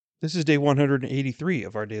This is day 183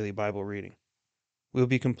 of our daily Bible reading. We'll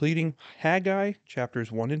be completing Haggai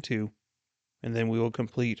chapters 1 and 2, and then we will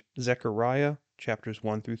complete Zechariah chapters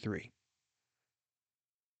 1 through 3.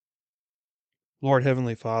 Lord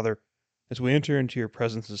Heavenly Father, as we enter into your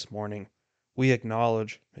presence this morning, we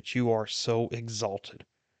acknowledge that you are so exalted,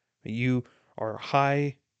 that you are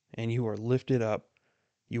high and you are lifted up.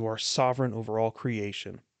 You are sovereign over all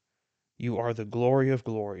creation. You are the glory of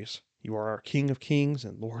glories. You are our King of kings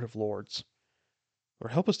and Lord of lords.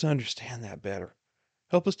 Lord, help us to understand that better.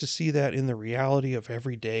 Help us to see that in the reality of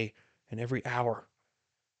every day and every hour,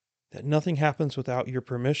 that nothing happens without your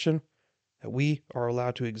permission, that we are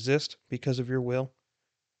allowed to exist because of your will,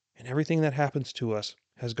 and everything that happens to us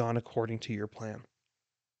has gone according to your plan.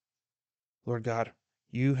 Lord God,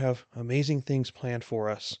 you have amazing things planned for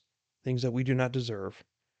us, things that we do not deserve,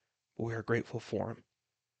 but we are grateful for them.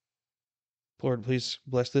 Lord, please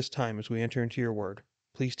bless this time as we enter into your word.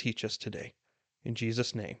 Please teach us today. In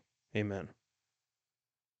Jesus' name, amen.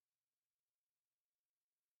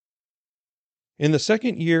 In the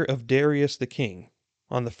 2nd year of Darius the king,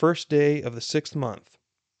 on the 1st day of the 6th month,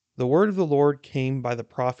 the word of the Lord came by the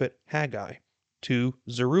prophet Haggai to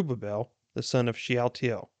Zerubbabel the son of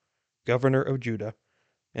Shealtiel, governor of Judah,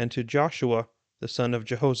 and to Joshua the son of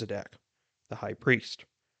Jehozadak, the high priest,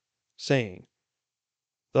 saying,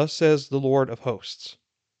 Thus says the Lord of hosts,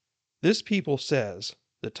 This people says,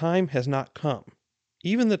 The time has not come,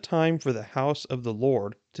 even the time for the house of the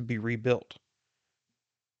Lord to be rebuilt.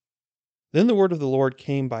 Then the word of the Lord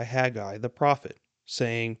came by Haggai the prophet,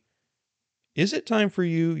 saying, Is it time for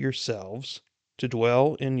you yourselves to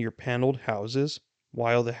dwell in your paneled houses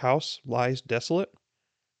while the house lies desolate?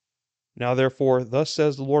 Now therefore, thus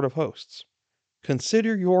says the Lord of hosts,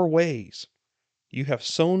 Consider your ways. You have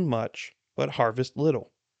sown much, but harvest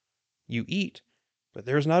little. You eat, but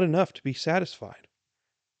there is not enough to be satisfied.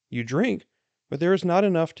 You drink, but there is not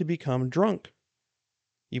enough to become drunk.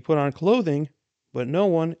 You put on clothing, but no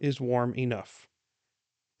one is warm enough.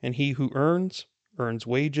 And he who earns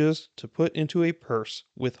wages to put into a purse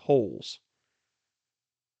with holes.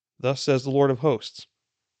 Thus says the Lord of hosts,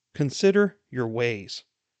 Consider your ways.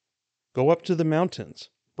 Go up to the mountains,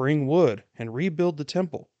 bring wood, and rebuild the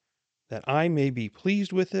temple, that I may be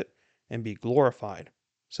pleased with it and be glorified,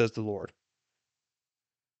 says the Lord.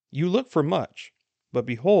 You look for much, but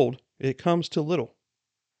behold, it comes to little.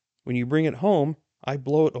 When you bring it home, I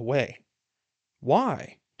blow it away.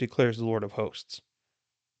 Why? Declares the Lord of hosts.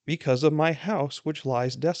 Because of my house which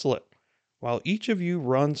lies desolate, while each of you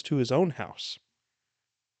runs to his own house.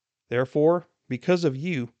 Therefore, because of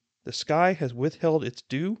you, the sky has withheld its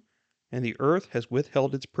dew, and the earth has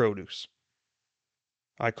withheld its produce.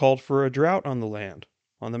 I called for a drought on the land,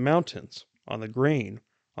 on the mountains, on the grain,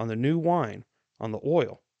 on the new wine, on the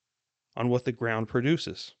oil, on what the ground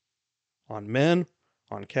produces, on men,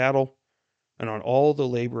 on cattle, and on all the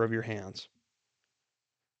labor of your hands.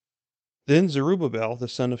 Then Zerubbabel the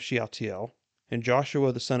son of Shealtiel, and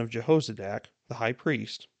Joshua the son of Jehozadak, the high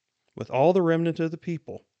priest, with all the remnant of the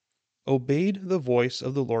people, obeyed the voice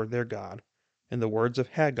of the Lord their God, and the words of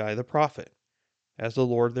Haggai the prophet, as the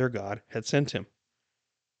Lord their God had sent him.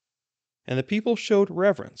 And the people showed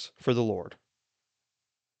reverence for the Lord.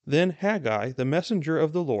 Then Haggai, the messenger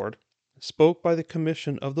of the Lord, spoke by the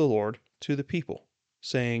commission of the Lord to the people,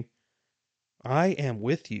 saying, I am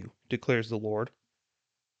with you, declares the Lord.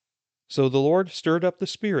 So the Lord stirred up the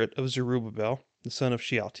spirit of Zerubbabel, the son of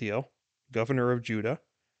Shealtiel, governor of Judah,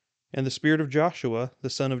 and the spirit of Joshua, the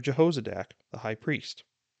son of Jehozadak, the high priest,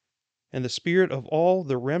 and the spirit of all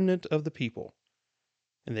the remnant of the people.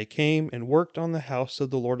 And they came and worked on the house of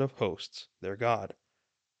the Lord of hosts, their God,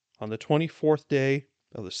 on the 24th day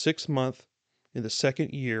of the 6th month, in the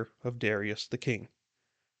 2nd year of Darius the king.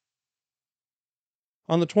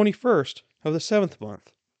 On the 21st of the 7th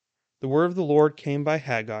month, the word of the Lord came by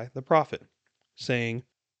Haggai the prophet, saying,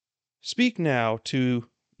 Speak now to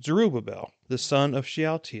Zerubbabel the son of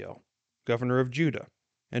Shealtiel, governor of Judah,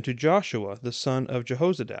 and to Joshua the son of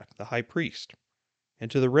Jehozadak the high priest,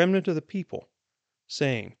 and to the remnant of the people,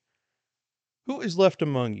 saying, Who is left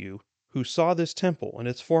among you who saw this temple in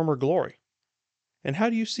its former glory? And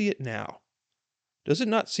how do you see it now? Does it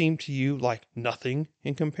not seem to you like nothing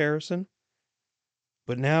in comparison?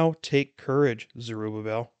 But now take courage,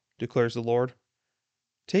 Zerubbabel, declares the Lord.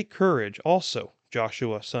 Take courage also,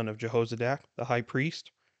 Joshua son of Jehozadak, the high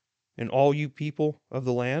priest, and all you people of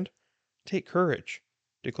the land. Take courage,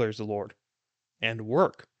 declares the Lord, and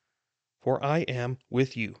work, for I am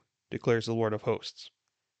with you, declares the Lord of hosts.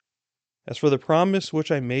 As for the promise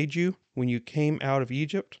which I made you when you came out of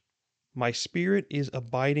Egypt, my spirit is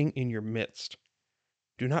abiding in your midst.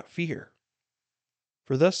 Do not fear.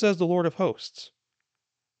 For thus says the Lord of hosts,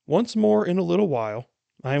 once more in a little while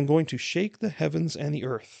I am going to shake the heavens and the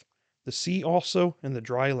earth, the sea also and the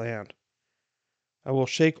dry land. I will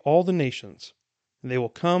shake all the nations, and they will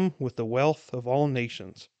come with the wealth of all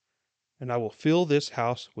nations, and I will fill this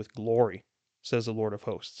house with glory, says the Lord of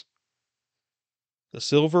hosts. The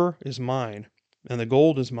silver is mine, and the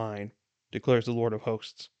gold is mine, declares the Lord of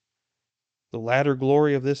hosts. The latter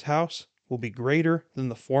glory of this house will be greater than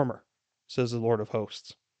the former, says the Lord of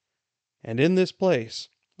hosts. And in this place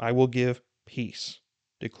I will give peace,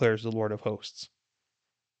 declares the Lord of hosts.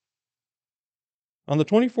 On the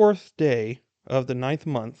 24th day of the 9th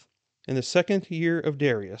month, in the 2nd year of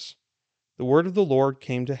Darius, the word of the Lord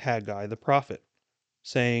came to Haggai the prophet,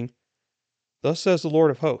 saying, Thus says the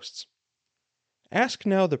Lord of hosts, ask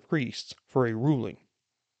now the priests for a ruling.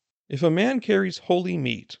 If a man carries holy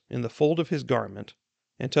meat in the fold of his garment,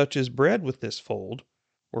 and touches bread with this fold,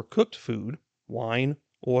 or cooked food, wine,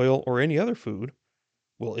 oil, or any other food,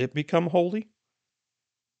 will it become holy?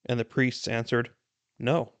 And the priests answered,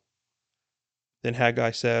 No. Then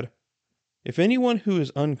Haggai said, If anyone who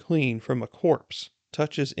is unclean from a corpse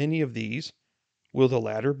touches any of these, will the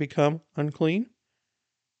latter become unclean?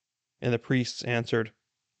 And the priests answered,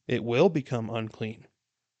 It will become unclean.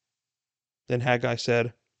 Then Haggai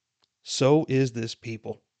said, So is this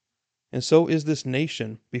people, and so is this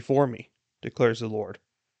nation before me, declares the Lord.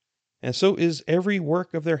 And so is every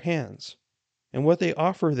work of their hands, and what they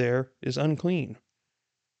offer there is unclean.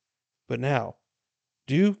 But now,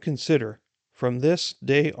 do consider from this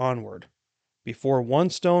day onward, before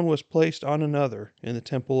one stone was placed on another in the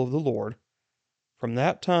temple of the Lord, from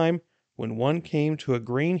that time when one came to a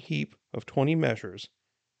grain heap of 20 measures,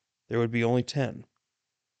 there would be only 10.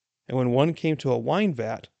 And when one came to a wine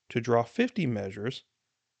vat to draw 50 measures,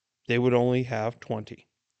 they would only have 20.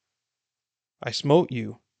 I smote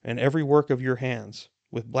you and every work of your hands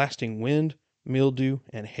with blasting wind, mildew,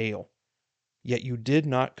 and hail. Yet you did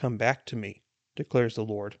not come back to me, declares the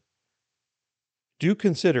Lord. Do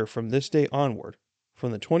consider from this day onward,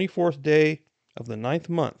 from the 24th day of the 9th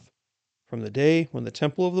month, from the day when the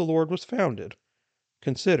temple of the Lord was founded,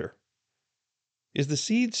 consider, is the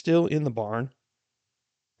seed still in the barn?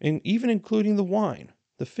 And even including the wine,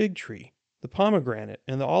 the fig tree, the pomegranate,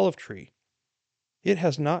 and the olive tree, it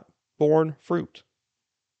has not borne fruit.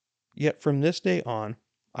 Yet from this day on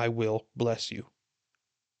I will bless you.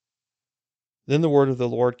 Then the word of the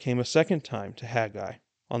Lord came a second time to Haggai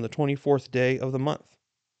on the 24th day of the month,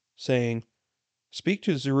 saying, Speak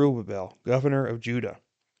to Zerubbabel, governor of Judah,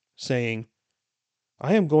 saying,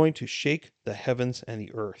 I am going to shake the heavens and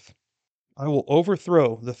the earth. I will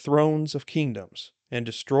overthrow the thrones of kingdoms and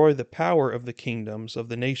destroy the power of the kingdoms of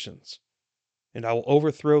the nations. And I will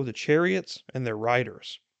overthrow the chariots and their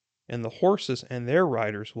riders, and the horses and their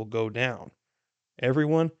riders will go down,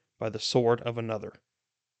 everyone by the sword of another.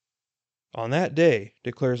 On that day,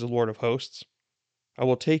 declares the Lord of hosts, I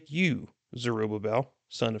will take you, Zerubbabel,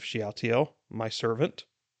 son of Shealtiel, my servant,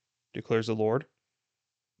 declares the Lord,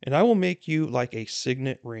 and I will make you like a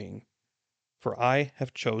signet ring, for I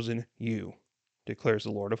have chosen you, declares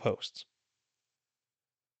the Lord of hosts.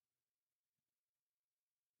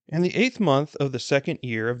 In the 8th month of the 2nd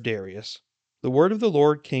year of Darius, the word of the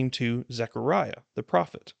Lord came to Zechariah the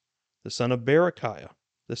prophet, the son of Berechiah,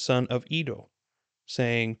 the son of Iddo,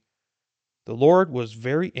 saying, The Lord was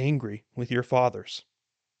very angry with your fathers.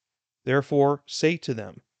 Therefore say to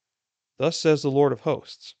them, Thus says the Lord of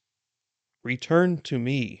hosts, Return to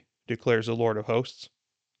me, declares the Lord of hosts,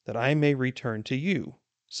 that I may return to you,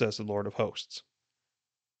 says the Lord of hosts.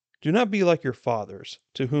 Do not be like your fathers,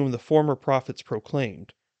 to whom the former prophets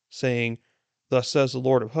proclaimed, saying, Thus says the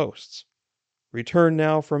Lord of hosts, Return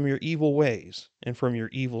now from your evil ways and from your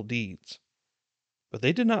evil deeds. But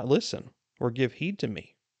they did not listen or give heed to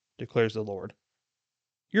me, declares the Lord.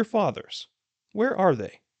 Your fathers, where are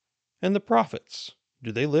they? And the prophets,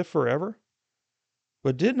 do they live forever?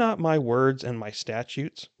 But did not my words and my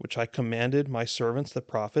statutes, which I commanded my servants the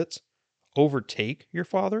prophets, overtake your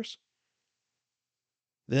fathers?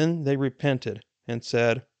 Then they repented and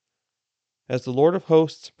said, As the Lord of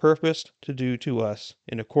hosts purposed to do to us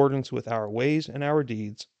in accordance with our ways and our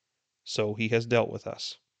deeds, so he has dealt with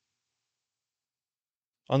us.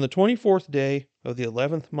 On the 24th day of the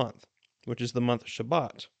 11th month, which is the month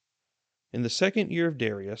Shabbat, in the 2nd year of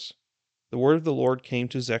Darius, the word of the Lord came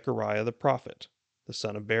to Zechariah the prophet, the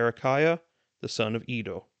son of Berechiah, the son of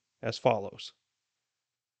Iddo, as follows.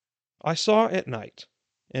 I saw at night,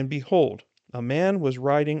 and behold, a man was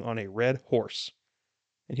riding on a red horse,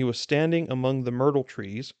 and he was standing among the myrtle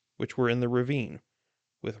trees which were in the ravine,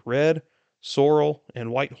 with red, sorrel,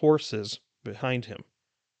 and white horses behind him.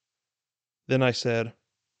 Then I said,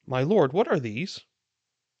 My Lord, what are these?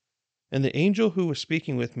 And the angel who was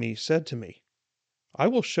speaking with me said to me, I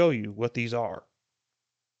will show you what these are.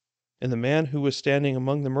 And the man who was standing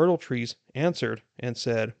among the myrtle trees answered and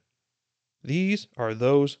said, These are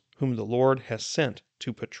those whom the Lord has sent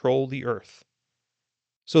to patrol the earth.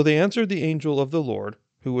 So they answered the angel of the Lord,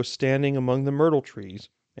 who was standing among the myrtle trees,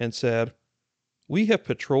 and said, We have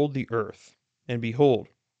patrolled the earth, and behold,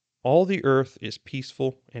 all the earth is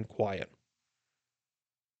peaceful and quiet.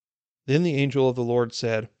 Then the angel of the Lord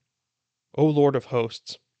said, O Lord of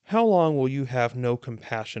hosts, how long will you have no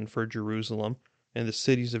compassion for Jerusalem and the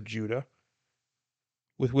cities of Judah,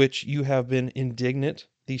 with which you have been indignant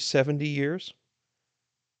these 70 years?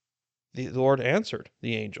 The Lord answered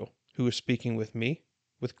the angel who was speaking with me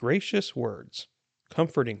with gracious words,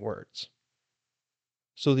 comforting words.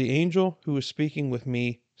 So the angel who was speaking with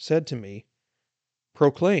me said to me,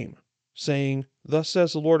 Proclaim, saying, Thus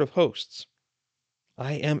says the Lord of hosts,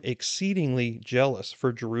 I am exceedingly jealous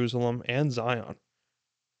for Jerusalem and Zion,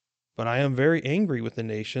 but I am very angry with the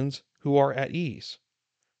nations who are at ease.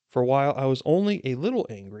 For while I was only a little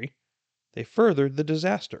angry, they furthered the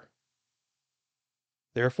disaster.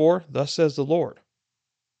 Therefore, thus says the Lord,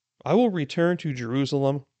 I will return to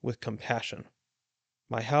Jerusalem with compassion.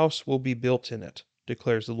 My house will be built in it,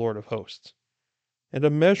 declares the Lord of hosts, and a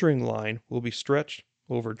measuring line will be stretched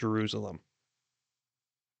over Jerusalem.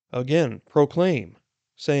 Again, proclaim,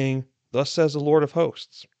 saying, Thus says the Lord of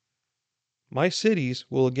hosts, My cities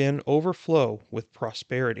will again overflow with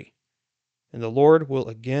prosperity, and the Lord will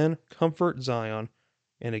again comfort Zion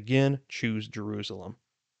and again choose Jerusalem.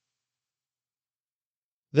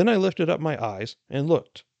 Then I lifted up my eyes and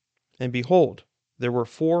looked, and behold, there were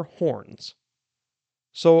 4 horns.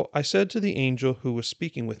 So I said to the angel who was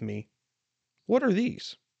speaking with me, What are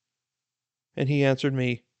these? And he answered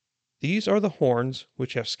me, These are the horns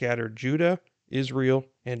which have scattered Judah, Israel,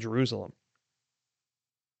 and Jerusalem.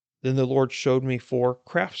 Then the Lord showed me 4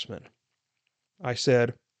 craftsmen. I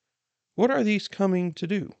said, What are these coming to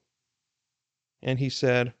do? And he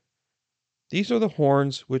said, These are the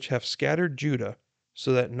horns which have scattered Judah,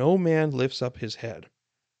 so that no man lifts up his head.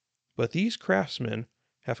 But these craftsmen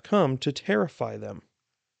have come to terrify them,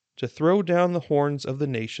 to throw down the horns of the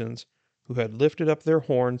nations who had lifted up their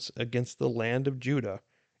horns against the land of Judah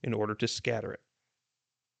in order to scatter it.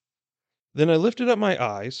 Then I lifted up my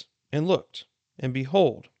eyes and looked, and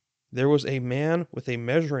behold, there was a man with a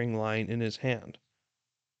measuring line in his hand.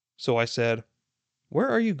 So I said, Where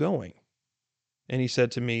are you going? And he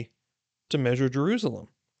said to me, To measure Jerusalem,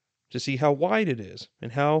 to see how wide it is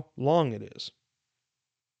and how long it is.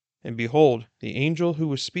 And behold, the angel who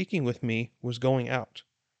was speaking with me was going out,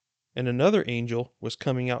 and another angel was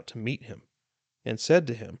coming out to meet him, and said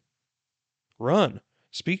to him, Run,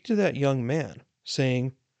 speak to that young man,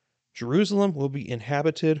 saying, Jerusalem will be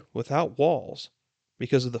inhabited without walls,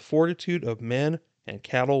 because of the fortitude of men and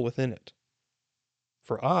cattle within it.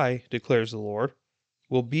 For I, declares the Lord,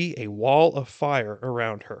 will be a wall of fire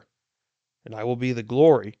around her, and I will be the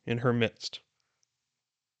glory in her midst.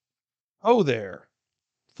 Ho there!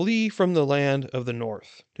 Flee from the land of the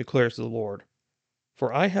north, declares the Lord,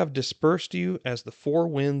 for I have dispersed you as the 4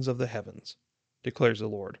 winds of the heavens, declares the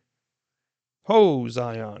Lord. Ho,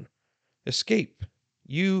 Zion! Escape,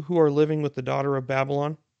 you who are living with the daughter of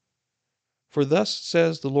Babylon. For thus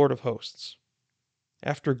says the Lord of hosts,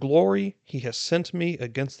 After glory he has sent me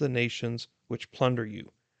against the nations which plunder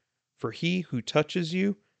you, for he who touches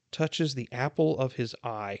you touches the apple of his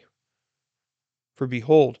eye. For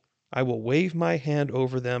behold, I will wave my hand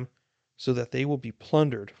over them, so that they will be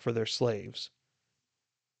plundered for their slaves.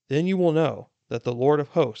 Then you will know that the Lord of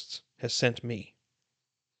hosts has sent me.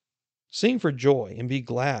 Sing for joy and be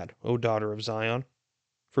glad, O daughter of Zion,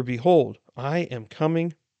 for behold, I am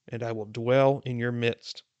coming, and I will dwell in your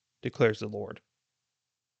midst, declares the Lord.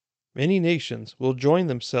 Many nations will join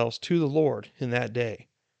themselves to the Lord in that day,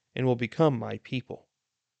 and will become my people.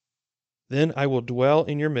 Then I will dwell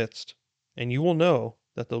in your midst, and you will know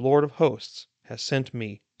that the Lord of hosts has sent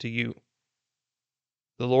me to you.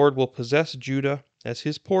 The Lord will possess Judah as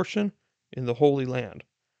his portion in the Holy Land,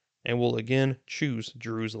 and will again choose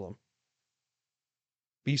Jerusalem.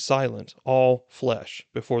 Be silent, all flesh,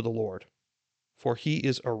 before the Lord, for he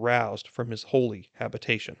is aroused from his holy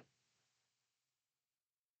habitation.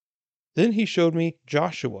 Then he showed me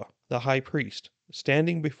Joshua the high priest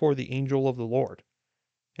standing before the angel of the Lord,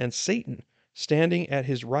 and Satan standing at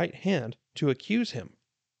his right hand to accuse him.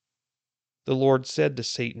 The Lord said to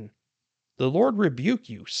Satan, The Lord rebuke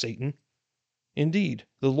you, Satan. Indeed,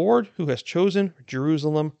 the Lord who has chosen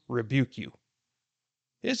Jerusalem rebuke you.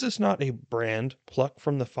 Is this not a brand plucked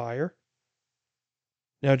from the fire?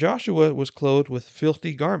 Now Joshua was clothed with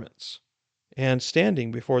filthy garments, and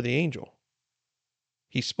standing before the angel.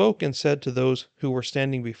 He spoke and said to those who were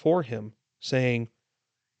standing before him, saying,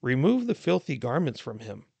 Remove the filthy garments from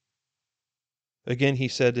him. Again he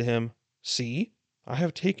said to him, See, I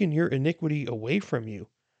have taken your iniquity away from you,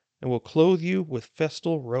 and will clothe you with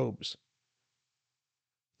festal robes.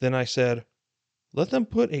 Then I said, Let them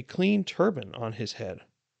put a clean turban on his head.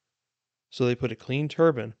 So they put a clean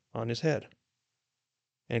turban on his head,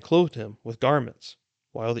 and clothed him with garments,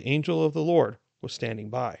 while the angel of the Lord was standing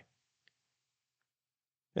by.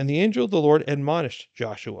 And the angel of the Lord admonished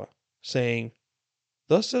Joshua, saying,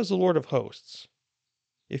 Thus says the Lord of hosts,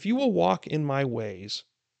 If you will walk in my ways,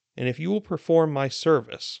 and if you will perform my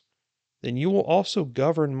service, then you will also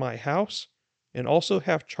govern my house, and also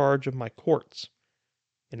have charge of my courts,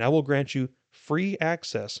 and I will grant you free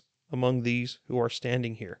access among these who are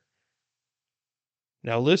standing here.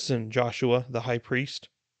 Now listen, Joshua the high priest,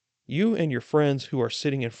 you and your friends who are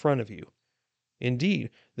sitting in front of you. Indeed,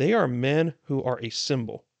 they are men who are a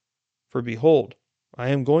symbol. For behold, I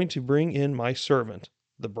am going to bring in my servant,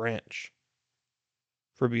 the branch.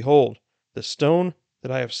 For behold, the stone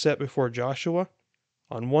that I have set before Joshua,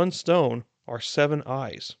 on one stone are 7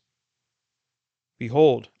 eyes.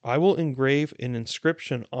 Behold, I will engrave an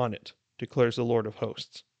inscription on it, declares the Lord of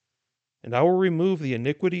hosts, and I will remove the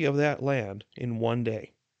iniquity of that land in one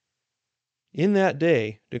day. In that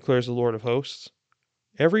day, declares the Lord of hosts,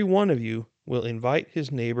 every one of you will invite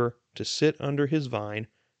his neighbor to sit under his vine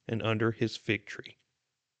and under his fig tree.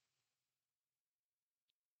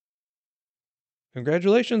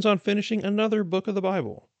 Congratulations on finishing another book of the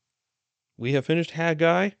Bible. We have finished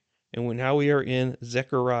Haggai, and now we are in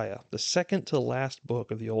Zechariah, the second to last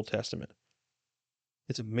book of the Old Testament.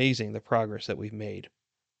 It's amazing the progress that we've made.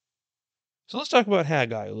 So let's talk about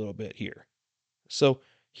Haggai a little bit here. So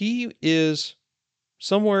he is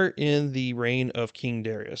somewhere in the reign of King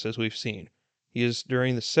Darius, as we've seen. He is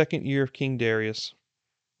during the second year of King Darius,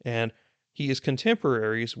 and he is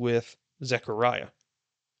contemporaries with Zechariah.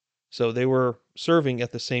 So they were serving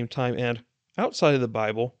at the same time, and outside of the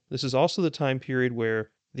Bible, this is also the time period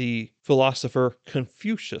where the philosopher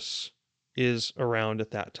Confucius is around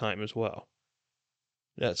at that time as well.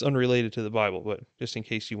 That's unrelated to the Bible, but just in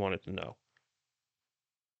case you wanted to know.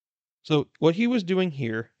 So what he was doing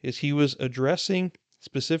here is he was addressing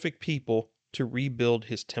specific people to rebuild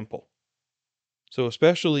his temple. So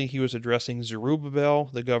especially he was addressing Zerubbabel,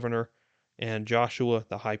 the governor, and Joshua,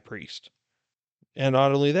 the high priest. And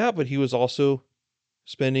not only that, but he was also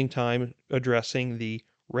spending time addressing the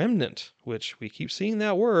remnant, which we keep seeing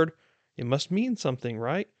that word. It must mean something,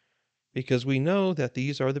 right? Because we know that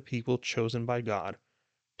these are the people chosen by God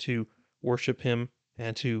to worship him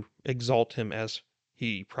and to exalt him as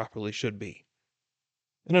he properly should be.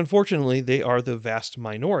 And unfortunately, they are the vast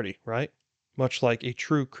minority, right? Much like a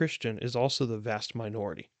true Christian is also the vast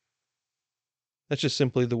minority. That's just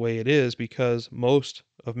simply the way it is because most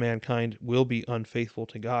of mankind will be unfaithful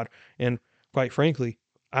to God. And quite frankly,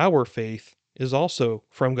 our faith is also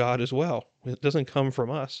from God as well. It doesn't come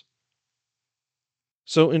from us.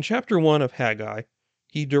 So in chapter 1 of Haggai,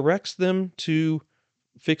 he directs them to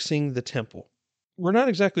fixing the temple. We're not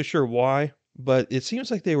exactly sure why, but it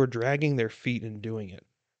seems like they were dragging their feet in doing it.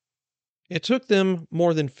 It took them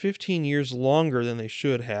more than 15 years longer than they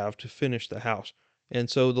should have to finish the house. And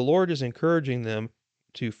so the Lord is encouraging them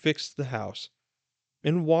to fix the house.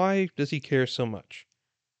 And why does he care so much?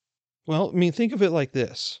 Well, I mean, think of it like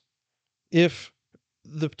this. If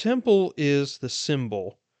the temple is the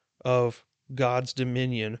symbol of God's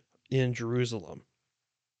dominion in Jerusalem,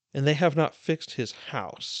 and they have not fixed his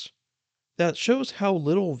house, that shows how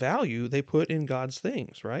little value they put in God's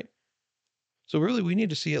things, right? So really, we need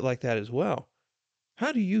to see it like that as well.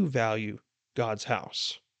 How do you value God's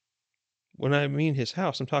house? When I mean his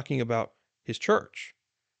house, I'm talking about his church.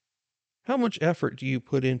 How much effort do you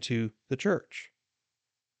put into the church?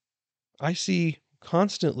 I see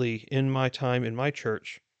constantly in my time in my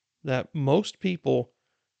church that most people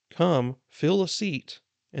come, fill a seat,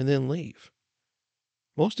 and then leave.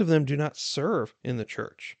 Most of them do not serve in the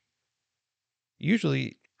church.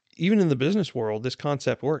 Usually, even in the business world, this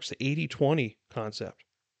concept works, the 80-20 concept.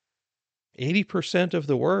 80% of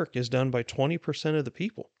the work is done by 20% of the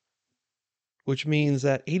people, which means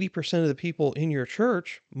that 80% of the people in your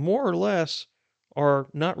church, more or less, are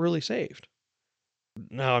not really saved.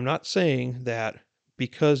 Now, I'm not saying that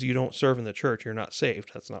because you don't serve in the church, you're not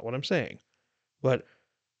saved. That's not what I'm saying. But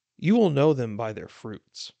you will know them by their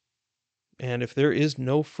fruits. And if there is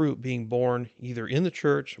no fruit being born either in the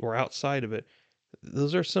church or outside of it,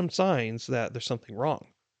 those are some signs that there's something wrong.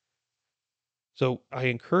 So I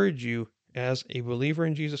encourage you as a believer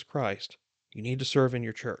in Jesus Christ, you need to serve in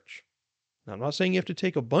your church. Now, I'm not saying you have to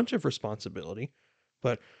take a bunch of responsibility,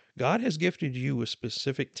 but God has gifted you with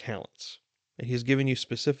specific talents, and He has given you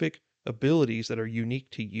specific abilities that are unique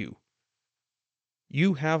to you.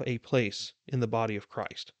 You have a place in the body of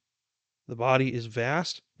Christ. The body is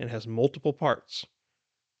vast and has multiple parts.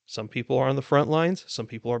 Some people are on the front lines, some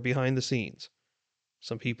people are behind the scenes.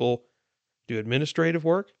 Some people do administrative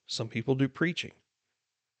work, some people do preaching.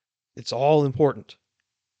 It's all important.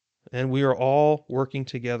 And we are all working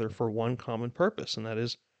together for one common purpose, and that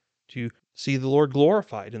is to see the Lord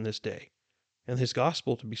glorified in this day and His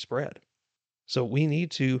gospel to be spread. So we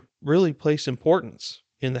need to really place importance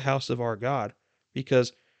in the house of our God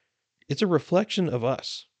because it's a reflection of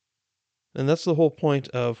us. And that's the whole point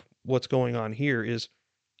of what's going on here is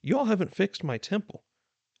you all haven't fixed my temple.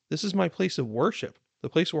 This is my place of worship, the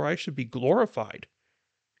place where I should be glorified.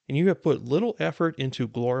 And you have put little effort into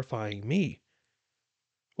glorifying me.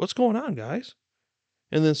 What's going on, guys?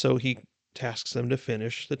 And then so he tasks them to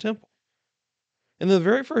finish the temple. And the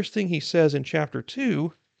very first thing he says in chapter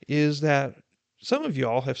 2 is that some of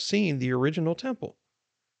y'all have seen the original temple.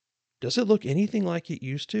 Does it look anything like it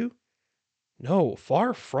used to? No,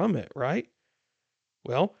 far from it, right?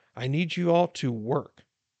 Well, I need you all to work.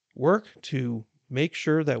 Work to make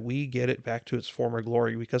sure that we get it back to its former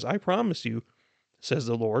glory, because I promise you, says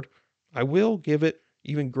the Lord, I will give it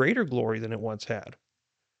even greater glory than it once had.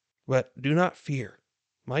 But do not fear.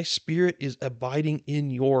 My Spirit is abiding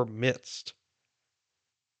in your midst.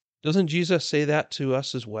 Doesn't Jesus say that to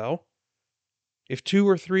us as well? If 2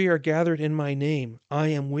 or 3 are gathered in my name, I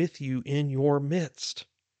am with you in your midst.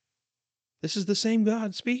 This is the same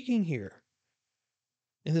God speaking here.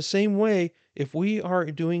 In the same way, if we are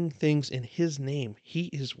doing things in His name, He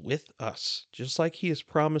is with us, just like He is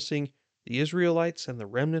promising the Israelites and the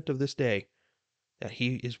remnant of this day that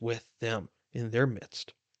He is with them in their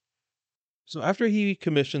midst. So after He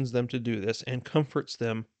commissions them to do this and comforts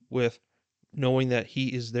them with knowing that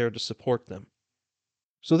He is there to support them,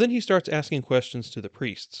 so then He starts asking questions to the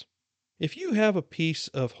priests. If you have a piece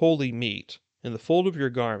of holy meat in the fold of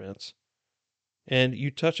your garments, and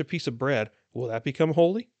you touch a piece of bread, will that become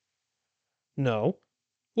holy? No.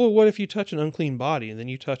 Well, what if you touch an unclean body and then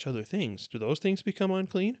you touch other things? Do those things become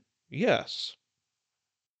unclean? Yes.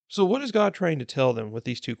 So what is God trying to tell them with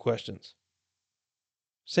these two questions?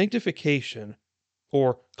 Sanctification,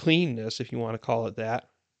 or cleanness, if you want to call it that,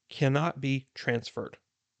 cannot be transferred,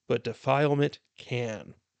 but defilement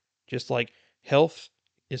can. Just like health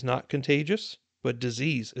is not contagious, but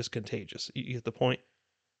disease is contagious. You get the point?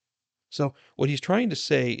 So, what he's trying to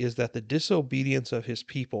say is that the disobedience of his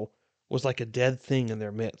people was like a dead thing in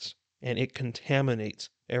their midst, and it contaminates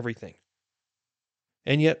everything.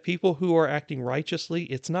 And yet, people who are acting righteously,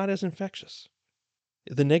 it's not as infectious.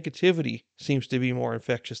 The negativity seems to be more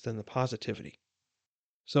infectious than the positivity.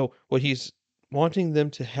 So, what he's wanting them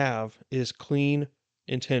to have is clean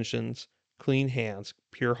intentions, clean hands,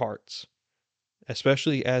 pure hearts,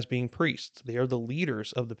 especially as being priests. They are the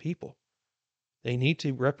leaders of the people. They need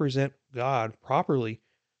to represent God properly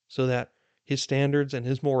so that His standards and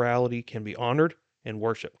His morality can be honored and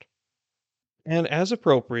worshiped. And as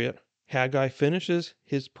appropriate, Haggai finishes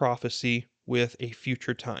his prophecy with a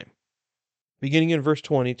future time, beginning in verse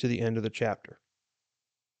 20 to the end of the chapter.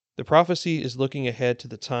 The prophecy is looking ahead to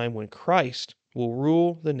the time when Christ will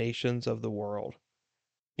rule the nations of the world.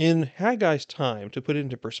 In Haggai's time, to put it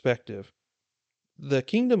into perspective, the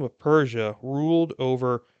kingdom of Persia ruled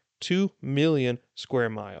over 2 million square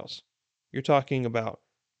miles. You're talking about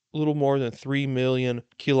a little more than 3 million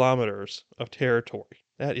kilometers of territory.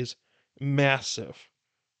 That is massive.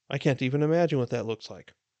 I can't even imagine what that looks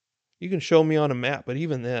like. You can show me on a map, but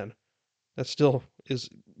even then, that still is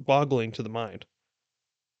boggling to the mind.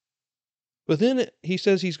 But then he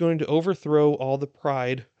says he's going to overthrow all the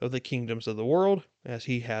pride of the kingdoms of the world, as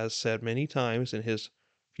he has said many times in his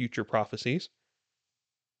future prophecies.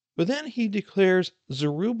 But then he declares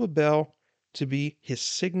Zerubbabel to be his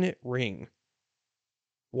signet ring.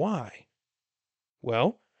 Why?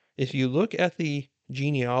 Well, if you look at the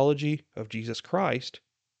genealogy of Jesus Christ,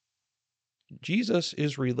 Jesus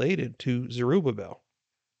is related to Zerubbabel.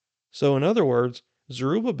 So, in other words,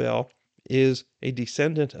 Zerubbabel is a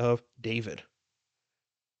descendant of David.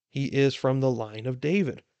 He is from the line of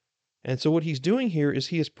David. And so, what he's doing here is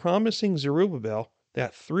he is promising Zerubbabel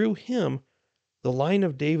that through him, the line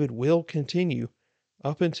of David will continue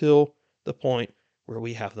up until the point where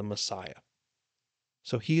we have the Messiah.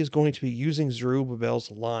 So, he is going to be using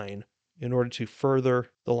Zerubbabel's line in order to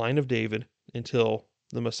further the line of David until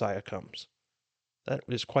the Messiah comes. That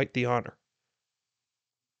is quite the honor.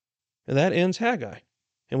 And that ends Haggai.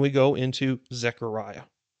 and we go into Zechariah.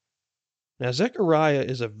 Now, Zechariah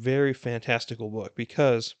is a very fantastical book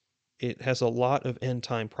because it has a lot of end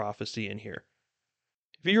time prophecy in here.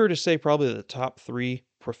 If you were to say probably the top three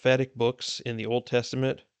prophetic books in the Old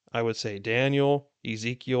Testament, I would say Daniel,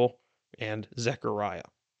 Ezekiel, and Zechariah.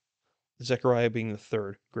 Zechariah being the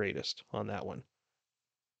third greatest on that one.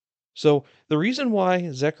 So, the reason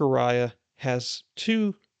why Zechariah has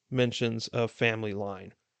two mentions of family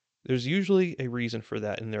line, there's usually a reason for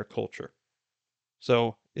that in their culture.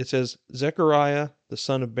 So, it says Zechariah, the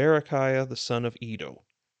son of Berechiah, the son of Iddo.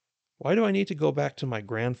 Why do I need to go back to my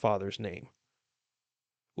grandfather's name?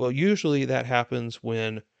 Well, usually that happens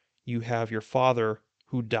when you have your father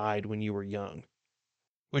who died when you were young,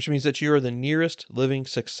 which means that you are the nearest living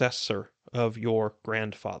successor of your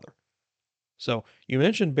grandfather. So you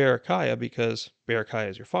mentioned Berechiah because Berechiah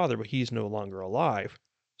is your father, but he's no longer alive.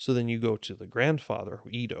 So then you go to the grandfather,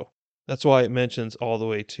 Iddo. That's why it mentions all the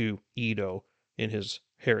way to Iddo in his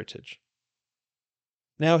heritage.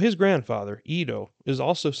 Now, his grandfather, Iddo, is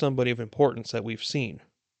also somebody of importance that we've seen,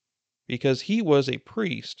 because he was a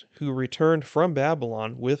priest who returned from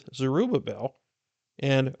Babylon with Zerubbabel,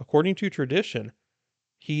 and according to tradition,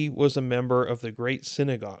 he was a member of the Great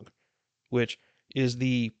Synagogue, which is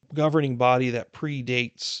the governing body that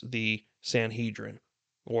predates the Sanhedrin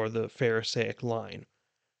or the Pharisaic line.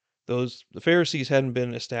 The Pharisees hadn't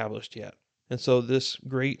been established yet, and so this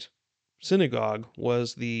great synagogue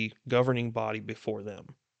was the governing body before them.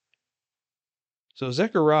 So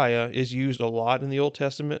Zechariah is used a lot in the Old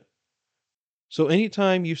Testament. So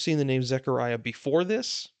anytime you've seen the name Zechariah before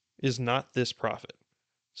this is not this prophet.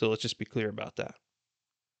 So let's just be clear about that.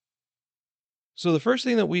 So the first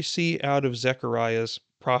thing that we see out of Zechariah's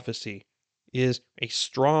prophecy is a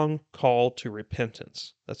strong call to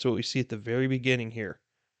repentance. That's what we see at the very beginning here.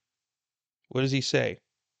 What does he say?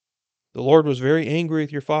 The Lord was very angry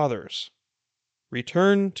with your fathers.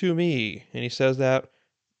 Return to me. And he says that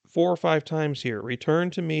 4 or 5 times here. Return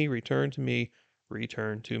to me, return to me,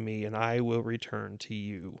 return to me, and I will return to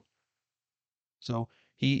you. So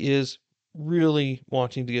he is really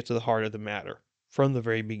wanting to get to the heart of the matter from the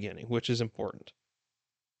very beginning, which is important.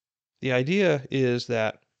 The idea is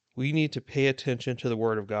that we need to pay attention to the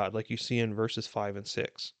Word of God, like you see in verses 5 and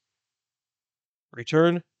 6.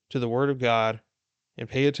 Return to the Word of God and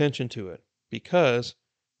pay attention to it, because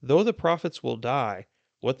though the prophets will die,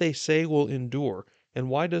 what they say will endure. And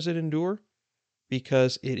why does it endure?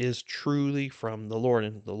 Because it is truly from the Lord,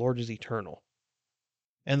 and the Lord is eternal.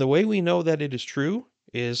 And the way we know that it is true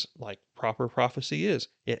is like proper prophecy is,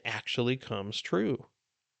 it actually comes true.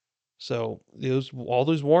 So all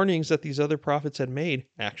those warnings that these other prophets had made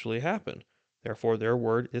actually happened. Therefore, their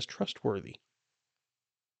word is trustworthy.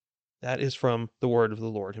 That is from the word of the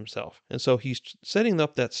Lord himself. And so he's setting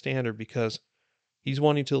up that standard because he's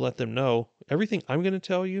wanting to let them know everything I'm going to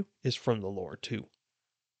tell you is from the Lord too.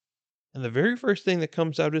 And the very first thing that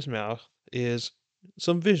comes out of his mouth is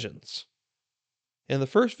some visions. And the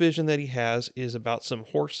first vision that he has is about some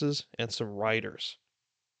horses and some riders.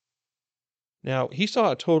 Now, he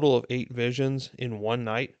saw a total of 8 visions in one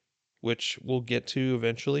night, which we'll get to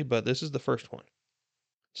eventually, but this is the first one.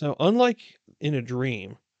 So, unlike in a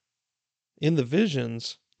dream, in the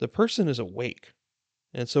visions, the person is awake.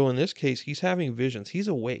 And so, in this case, he's having visions. He's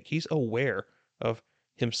awake. He's aware of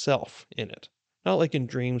himself in it. Not like in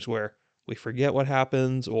dreams where we forget what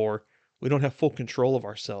happens or we don't have full control of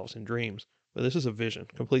ourselves in dreams, but this is a vision,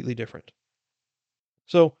 completely different.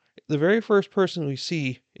 So, the very first person we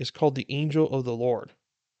see is called the angel of the Lord.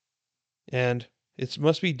 And it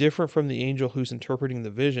must be different from the angel who's interpreting the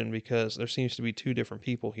vision because there seems to be 2 different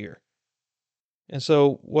people here. And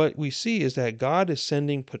so what we see is that God is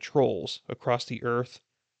sending patrols across the earth,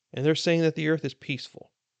 and they're saying that the earth is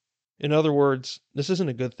peaceful. In other words, this isn't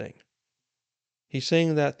a good thing. He's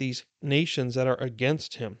saying that these nations that are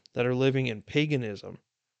against him, that are living in paganism,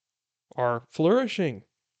 are flourishing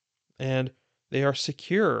and they are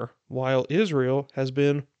secure while Israel has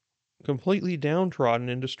been completely downtrodden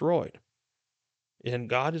and destroyed. And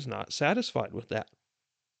God is not satisfied with that.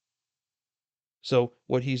 So,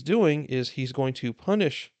 what he's doing is he's going to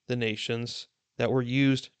punish the nations that were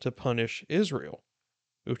used to punish Israel,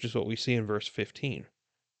 which is what we see in verse 15.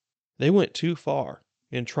 They went too far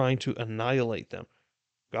in trying to annihilate them.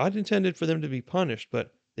 God intended for them to be punished,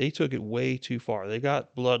 but they took it way too far. They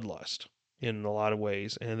got bloodlust in a lot of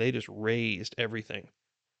ways, and they just raised everything.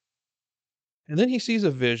 And then he sees a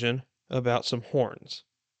vision about some horns.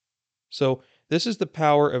 So, this is the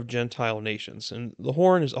power of Gentile nations, and the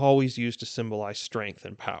horn is always used to symbolize strength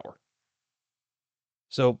and power.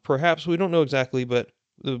 So, perhaps we don't know exactly, but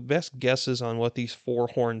the best guesses on what these 4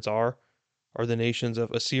 horns are are the nations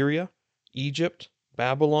of Assyria, Egypt,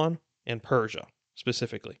 Babylon, and Persia,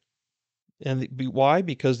 specifically. And why?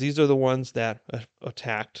 Because these are the ones that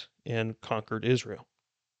attacked and conquered Israel.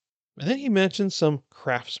 And then he mentions some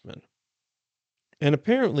craftsmen. And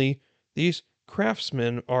apparently, these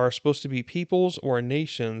craftsmen are supposed to be peoples or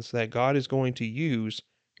nations that God is going to use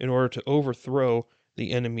in order to overthrow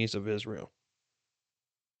the enemies of Israel.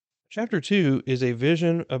 Chapter 2 is a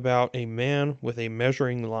vision about a man with a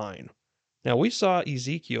measuring line. Now, we saw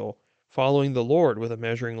Ezekiel following the Lord with a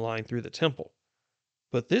measuring line through the temple,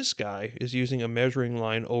 but this guy is using a measuring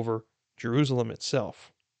line over Jerusalem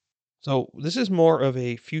itself. So, this is more of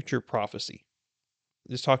a future prophecy.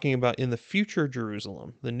 It's talking about in the future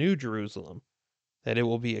Jerusalem, the new Jerusalem, that it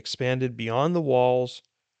will be expanded beyond the walls,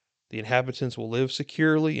 the inhabitants will live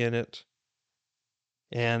securely in it,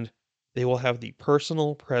 and they will have the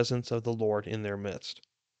personal presence of the Lord in their midst.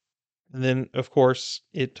 And then, of course,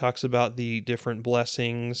 it talks about the different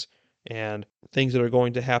blessings and things that are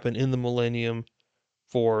going to happen in the millennium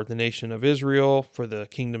for the nation of Israel, for the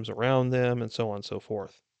kingdoms around them, and so on and so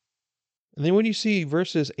forth. And then when you see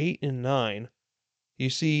verses 8 and 9, you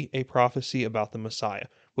see a prophecy about the Messiah,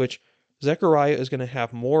 which Zechariah is going to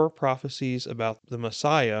have more prophecies about the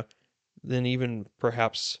Messiah than even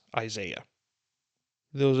perhaps Isaiah.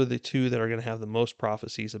 Those are the two that are going to have the most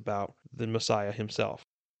prophecies about the Messiah himself.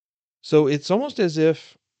 So it's almost as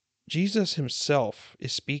if Jesus himself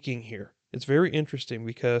is speaking here. It's very interesting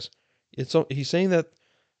because he's saying that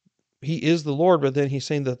he is the Lord, but then he's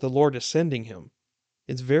saying that the Lord is sending him.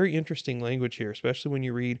 It's very interesting language here, especially when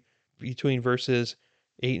you read between verses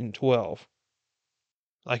 8 and 12.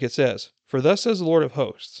 Like it says, "For thus says the Lord of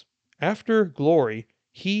hosts, after glory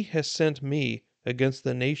he has sent me against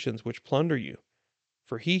the nations which plunder you.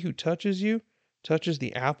 For he who touches you touches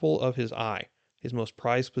the apple of his eye, his most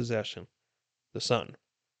prized possession, the sun.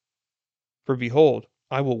 For behold,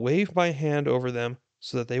 I will wave my hand over them,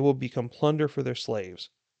 so that they will become plunder for their slaves.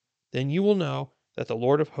 Then you will know that the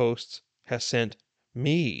Lord of hosts has sent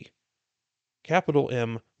me." Capital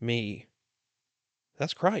M, me.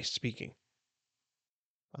 That's Christ speaking.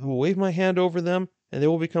 "I will wave my hand over them, and they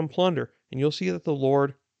will become plunder." And you'll see that the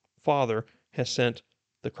Lord Father has sent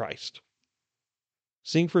the Christ.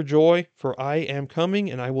 "Sing for joy, for I am coming,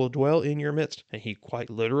 and I will dwell in your midst." And he quite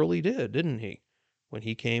literally did, didn't he? When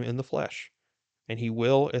he came in the flesh. And he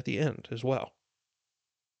will at the end as well.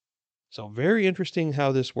 So very interesting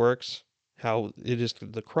how this works, how it is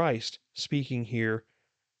the Christ speaking here,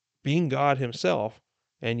 being God himself,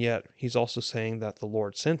 and yet he's also saying that the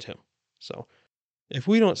Lord sent him. So if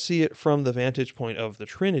we don't see it from the vantage point of the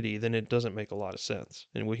Trinity, then it doesn't make a lot of sense,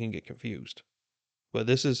 and we can get confused. But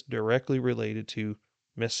this is directly related to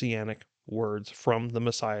messianic words from the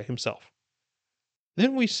Messiah himself.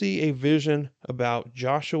 Then we see a vision about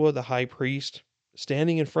Joshua the high priest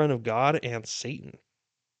standing in front of God and Satan.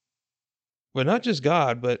 But not just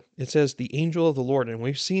God, but it says the angel of the Lord, and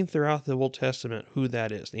we've seen throughout the Old Testament who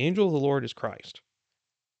that is. The angel of the Lord is Christ.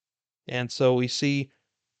 And so we see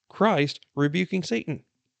Christ rebuking Satan.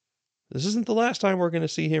 This isn't the last time we're going to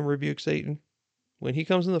see him rebuke Satan. When he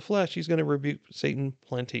comes in the flesh, he's going to rebuke Satan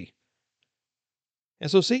plenty.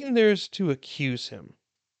 And so Satan there's to accuse him.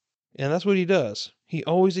 And that's what he does. He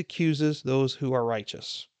always accuses those who are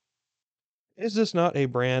righteous. Is this not a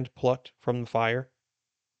brand plucked from the fire?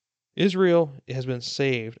 Israel has been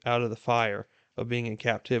saved out of the fire of being in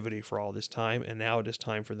captivity for all this time, and now it is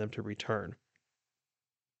time for them to return.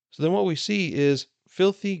 So then what we see is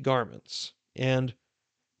filthy garments, and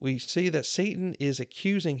we see that Satan is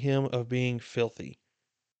accusing him of being filthy.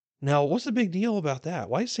 Now, what's the big deal about that?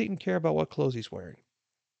 Why does Satan care about what clothes he's wearing?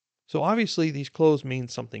 So obviously these clothes mean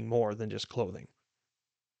something more than just clothing.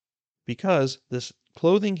 Because this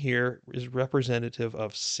clothing here is representative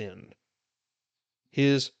of sin.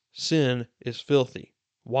 His sin is filthy.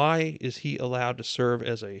 Why is he allowed to serve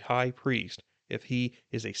as a high priest if he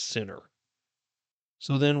is a sinner?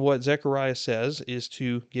 So then what Zechariah says is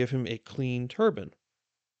to give him a clean turban.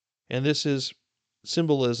 And this is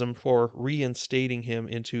symbolism for reinstating him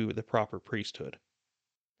into the proper priesthood.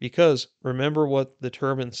 Because remember what the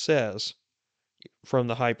turban says from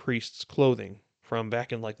the high priest's clothing from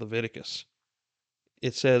back in like Leviticus.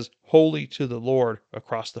 It says "Holy to the Lord"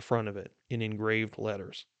 across the front of it in engraved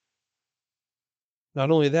letters. Not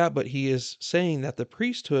only that, but he is saying that the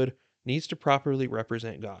priesthood needs to properly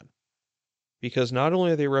represent God. Because not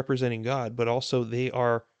only are they representing God, but also they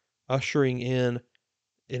are ushering in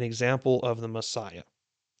an example of the Messiah,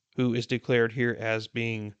 who is declared here as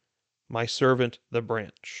being my servant, the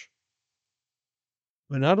branch.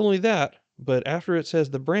 But not only that, but after it says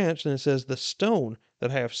the branch, then it says the stone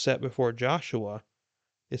that I have set before Joshua,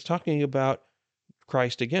 It's talking about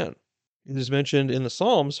Christ again. It is mentioned in the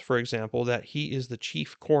Psalms, for example, that he is the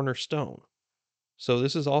chief cornerstone. So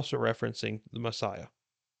this is also referencing the Messiah.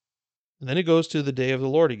 And then it goes to the day of the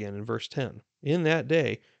Lord again in verse 10. In that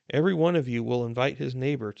day, every one of you will invite his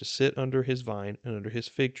neighbor to sit under his vine and under his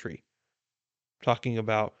fig tree, talking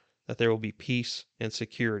about that there will be peace and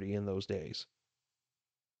security in those days.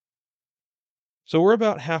 So we're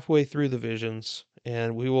about halfway through the visions,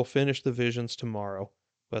 and we will finish the visions tomorrow.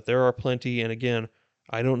 But there are plenty, and again,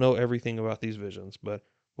 I don't know everything about these visions, but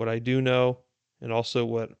what I do know, and also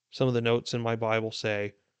what some of the notes in my Bible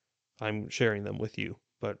say, I'm sharing them with you.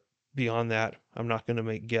 But beyond that, I'm not going to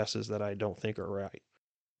make guesses that I don't think are right.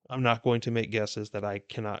 I'm not going to make guesses that I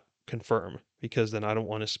cannot confirm, because then I don't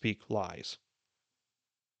want to speak lies.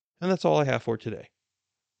 And that's all I have for today.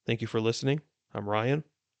 Thank you for listening. I'm Ryan,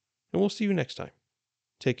 and we'll see you next time.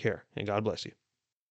 Take care, and God bless you.